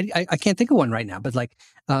 I can't think of one right now, but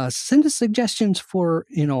send us suggestions for,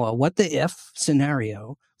 a what the if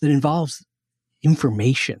scenario that involves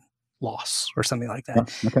information loss or something like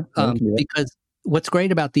that. Oh, okay. Because what's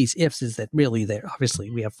great about these ifs is that really obviously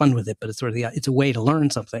we have fun with it, but it's sort of it's a way to learn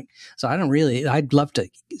something. So I'd love to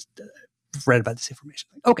read about this information.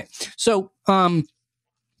 Okay. So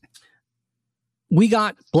we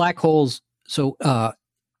got black holes. So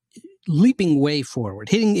leaping way forward,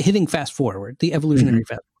 hitting fast forward, the evolutionary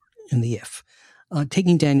fast forward in the if,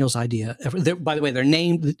 taking Daniel's idea. By the way, they're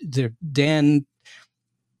named, they're Dan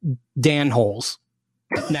holes.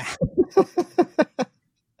 Nah.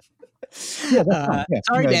 Yeah, that's fine. Yeah,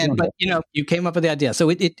 sorry, Dan, but you came up with the idea.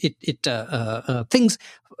 So things.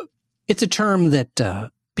 It's a term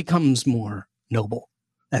that becomes more noble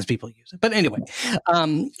as people use it. But anyway,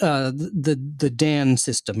 the Dan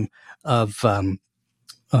system of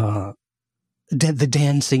the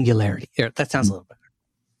Dan singularity. That sounds a little better.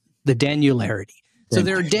 The Danularity. So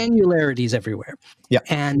there are Danularities everywhere. Yeah,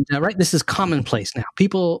 and this is commonplace now.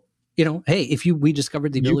 People. Hey, we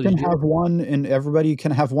discovered the ability you can have one, and everybody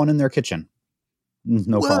can have one in their kitchen.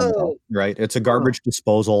 No problem, right? It's a garbage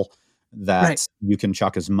disposal that you can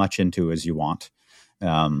chuck as much into as you want,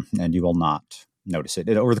 and you will not notice it.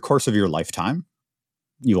 Over the course of your lifetime,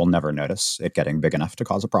 you will never notice it getting big enough to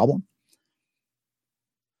cause a problem.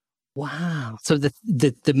 Wow! So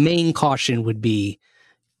the main caution would be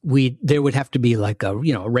there would have to be like a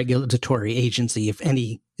regulatory agency, if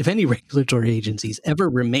any regulatory agencies ever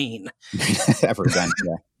remain ever again,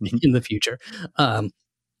 in the future.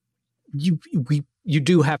 You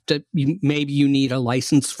do have to, maybe you need a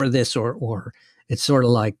license for this, or it's sort of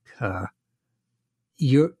like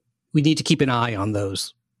we need to keep an eye on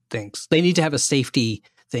those things. They need to have a safety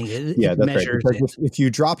thing. That's measures right. If you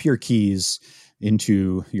drop your keys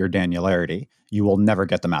into your Danularity, you will never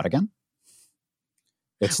get them out again.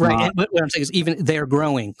 It's right. Not... And what I'm saying is even they're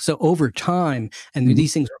growing. So over time, and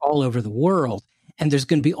these things are all over the world, and there's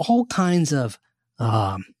going to be all kinds of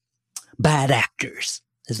bad actors,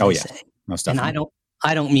 as they say. Most definitely. And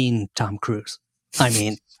I don't mean Tom Cruise. I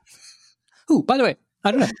mean, by the way,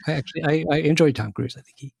 I don't know. I enjoy Tom Cruise. I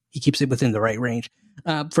think he keeps it within the right range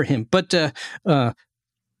for him. But people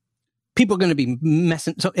are going to be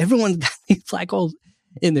messing. So everyone's got these black holes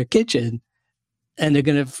in their kitchen, and they're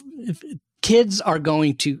going to. Kids are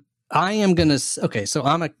going to. I am going to. Okay, so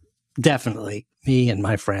definitely me and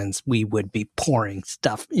my friends. We would be pouring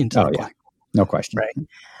stuff into the black hole. No question. Right.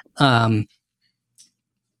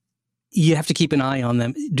 You have to keep an eye on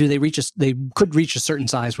them. Do they reach they could reach a certain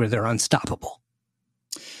size where they're unstoppable?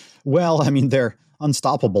 Well, I mean, they're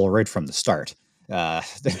unstoppable right from the start. As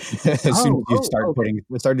soon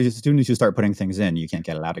as you start putting things in, you can't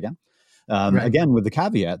get it out again. Again, with the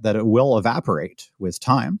caveat that it will evaporate with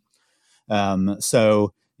time.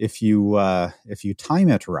 So if you time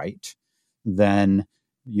it right, then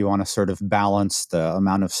you want to sort of balance the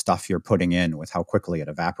amount of stuff you're putting in with how quickly it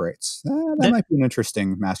evaporates. That might be an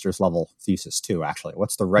interesting master's level thesis too, actually.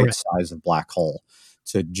 What's the right size of black hole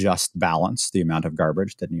to just balance the amount of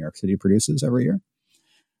garbage that New York City produces every year?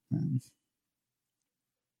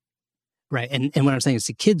 Right. And what I'm saying is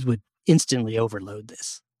the kids would instantly overload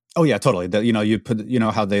this. Oh yeah, totally. You put,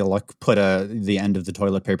 how they put the end of the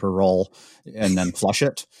toilet paper roll and then flush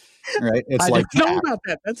it. Right, it's I don't know about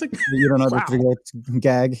that. That's you don't know the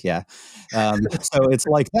gag, yeah. So it's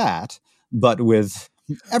like that, but with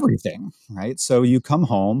everything, right? So you come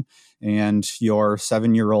home and your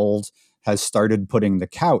 7-year-old has started putting the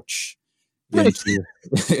couch into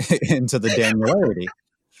the Danularity,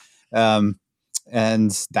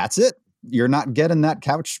 and that's it. You're not getting that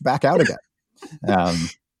couch back out again.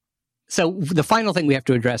 So the final thing we have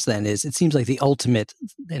to address then is it seems like the ultimate,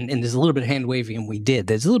 and there's a little bit of hand waving and we did,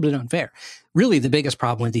 that's a little bit unfair. Really, the biggest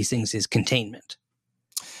problem with these things is containment.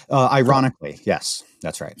 Ironically, yes,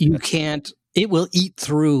 that's right. You can't, it will eat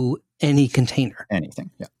through any container.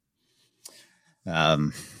 Anything,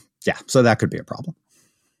 yeah. So that could be a problem.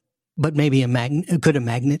 But maybe could a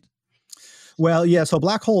magnet? Well, yeah, so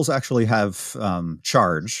black holes actually have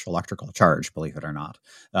electrical charge, believe it or not.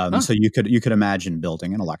 So you could imagine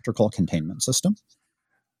building an electrical containment system.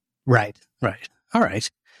 Right. All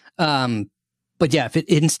right. But yeah,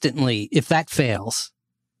 if that fails,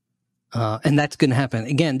 and that's going to happen,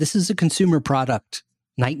 again, this is a consumer product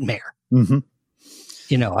nightmare. Mm-hmm.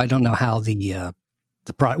 I don't know how the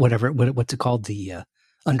what's it called? The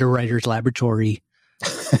underwriter's laboratory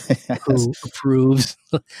who approves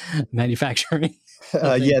manufacturing.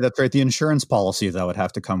 Yeah, that's right. The insurance policy, though, would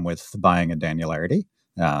have to come with buying a Danularity.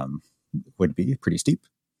 Would be pretty steep.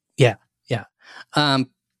 Yeah.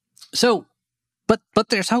 So, but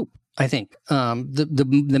there's hope. I think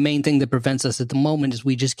the main thing that prevents us at the moment is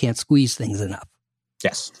we just can't squeeze things enough.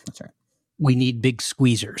 Yes, that's right. We need big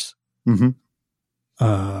squeezers. Mm-hmm.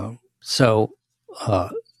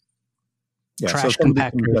 Trash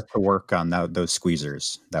compactors. Get to work on those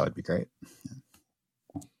squeezers. That would be great.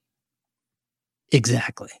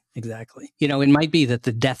 Exactly. It might be that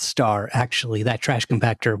the Death Star, actually, that trash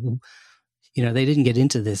compactor, they didn't get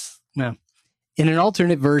into this. Well, in an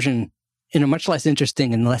alternate version, in a much less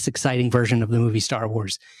interesting and less exciting version of the movie Star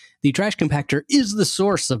Wars, the trash compactor is the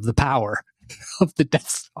source of the power of the Death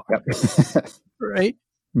Star. Yep. Right?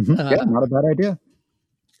 Mm-hmm. Not a bad idea.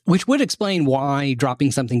 Which would explain why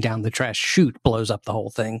dropping something down the trash chute blows up the whole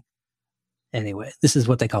thing. Anyway, this is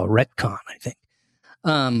what they call retcon, I think.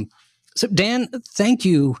 So, Dan, thank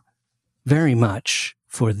you very much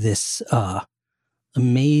for this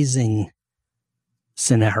amazing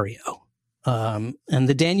scenario. And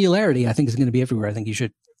the Danularity, I think, is going to be everywhere. I think you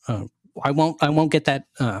should. I won't get that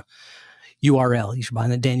URL. You should buy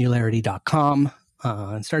them at Danularity.com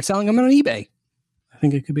and start selling them on eBay. I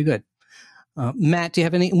think it could be good. Matt, do you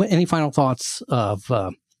have any final thoughts of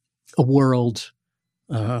a world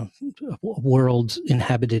inhabited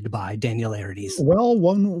by Danularities? Well,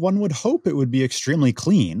 one would hope it would be extremely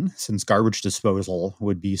clean, since garbage disposal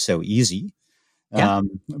would be so easy. Yeah.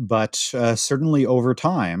 But certainly over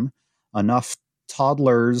time, enough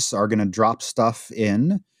toddlers are going to drop stuff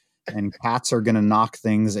in, and cats are going to knock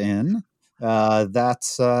things in.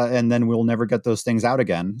 And then we'll never get those things out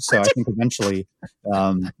again. So I think eventually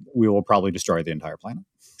we will probably destroy the entire planet.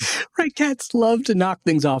 Right. Cats love to knock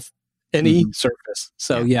things off any surface.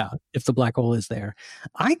 So yeah, if the black hole is there,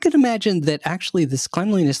 I could imagine that actually this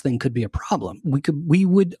cleanliness thing could be a problem. We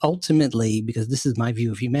would ultimately, because this is my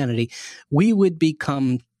view of humanity, we would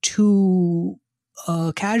become too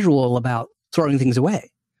casual about throwing things away.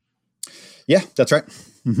 Yeah, that's right.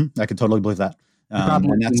 Mm-hmm. I could totally believe that.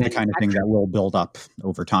 And that's the kind of thing that will build up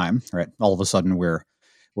over time, right? All of a sudden, we're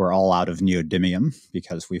all out of neodymium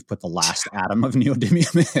because we've put the last atom of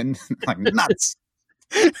neodymium in. Like nuts.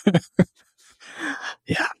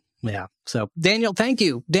 Yeah. So, Daniel, thank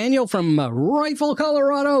you, Daniel from Rifle,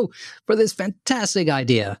 Colorado, for this fantastic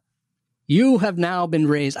idea. You have now been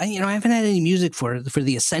raised. I haven't had any music for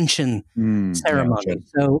the Ascension ceremony. Yeah,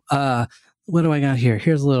 so, what do I got here?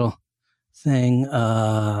 Here's a little thing.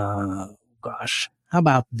 Gosh, how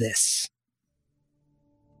about this?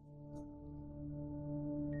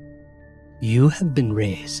 You have been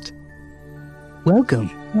raised. Welcome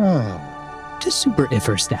to Super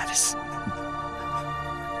Iffer status.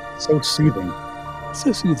 So soothing.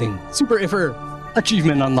 Super Iffer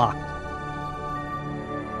achievement unlocked.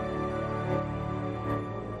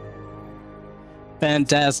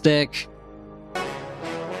 Fantastic.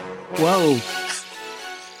 Whoa.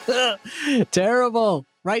 Terrible.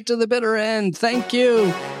 Right to the bitter end. Thank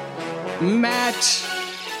you, Matt,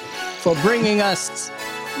 for bringing us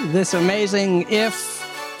this amazing if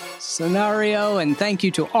scenario. And thank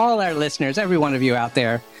you to all our listeners, every one of you out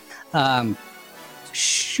there.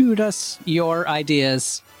 Shoot us your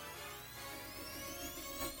ideas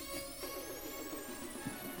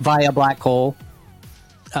via black hole.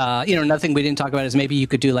 Nothing we didn't talk about is maybe you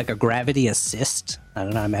could do like a gravity assist. I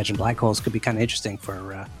don't know. I imagine black holes could be kind of interesting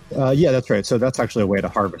for... Yeah, that's right. So that's actually a way to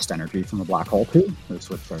harvest energy from the black hole, too. It's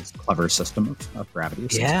with a clever system of gravity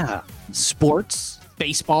assist. Yeah. Sports,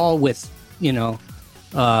 baseball with, balls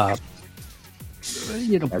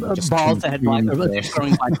that had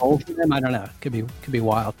throwing black holes in them. I don't know. Could be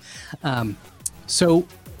wild. So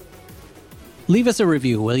leave us a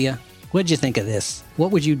review, will you? What'd you think of this?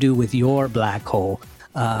 What would you do with your black hole?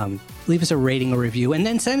 leave us a rating or review, and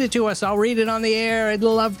then send it to us. I'll read it on the air. I'd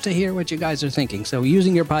love to hear what you guys are thinking. So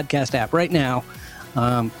using your podcast app right now,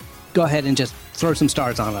 go ahead and just throw some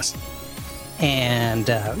stars on us and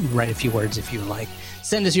write a few words if you like.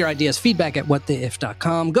 Send us your ideas, feedback at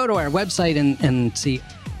whattheif.com. Go to our website and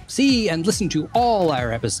see and listen to all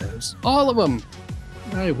our episodes. All of them.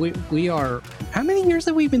 We are... How many years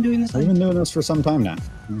have we been doing this? We've been doing this for some time now.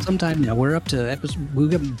 Some time now. We're up to episode...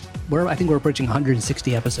 I think we're approaching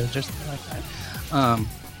 160 episodes or something like that.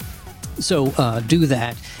 So do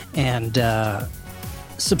that and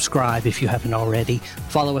subscribe if you haven't already.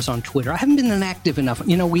 Follow us on Twitter. I haven't been inactive enough.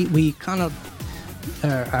 You know, we kind of...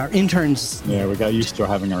 our interns... Yeah, we got used to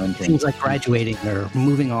having our interns. Things like graduating or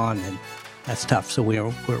moving on, and that's tough. So we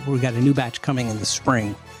got a new batch coming in the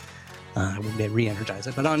spring. We'll get re-energize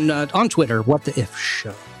it. But on Twitter, What the If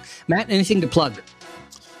Show. Matt, anything to plug?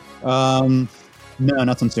 No,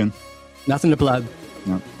 nothing soon. Nothing to plug.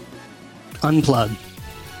 No. Unplug.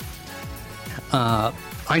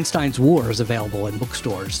 Einstein's War is available in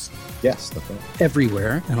bookstores. Yes, that's right.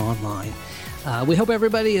 Everywhere and online. We hope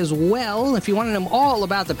everybody is well. If you want to know all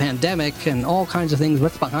about the pandemic and all kinds of things,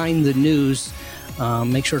 what's behind the news,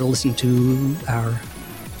 make sure to listen to our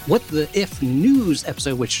What the If News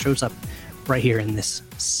episode, which shows up right here in this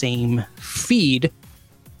same feed.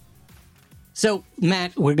 So,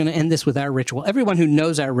 Matt, we're going to end this with our ritual. Everyone who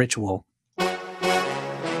knows our ritual,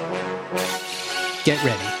 get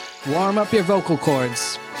ready. Warm up your vocal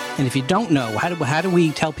cords. And if you don't know, how do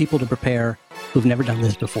we tell people to prepare who've never done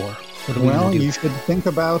this before? Well, you should think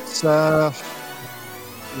about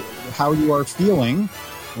how you are feeling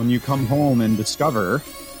when you come home and discover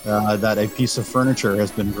that a piece of furniture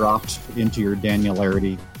has been dropped into your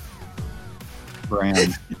Danielarity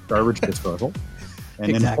brand garbage disposal.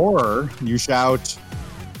 And in horror, you shout,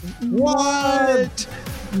 "What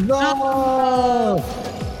the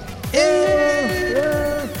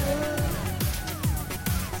if?"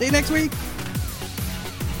 See you next week.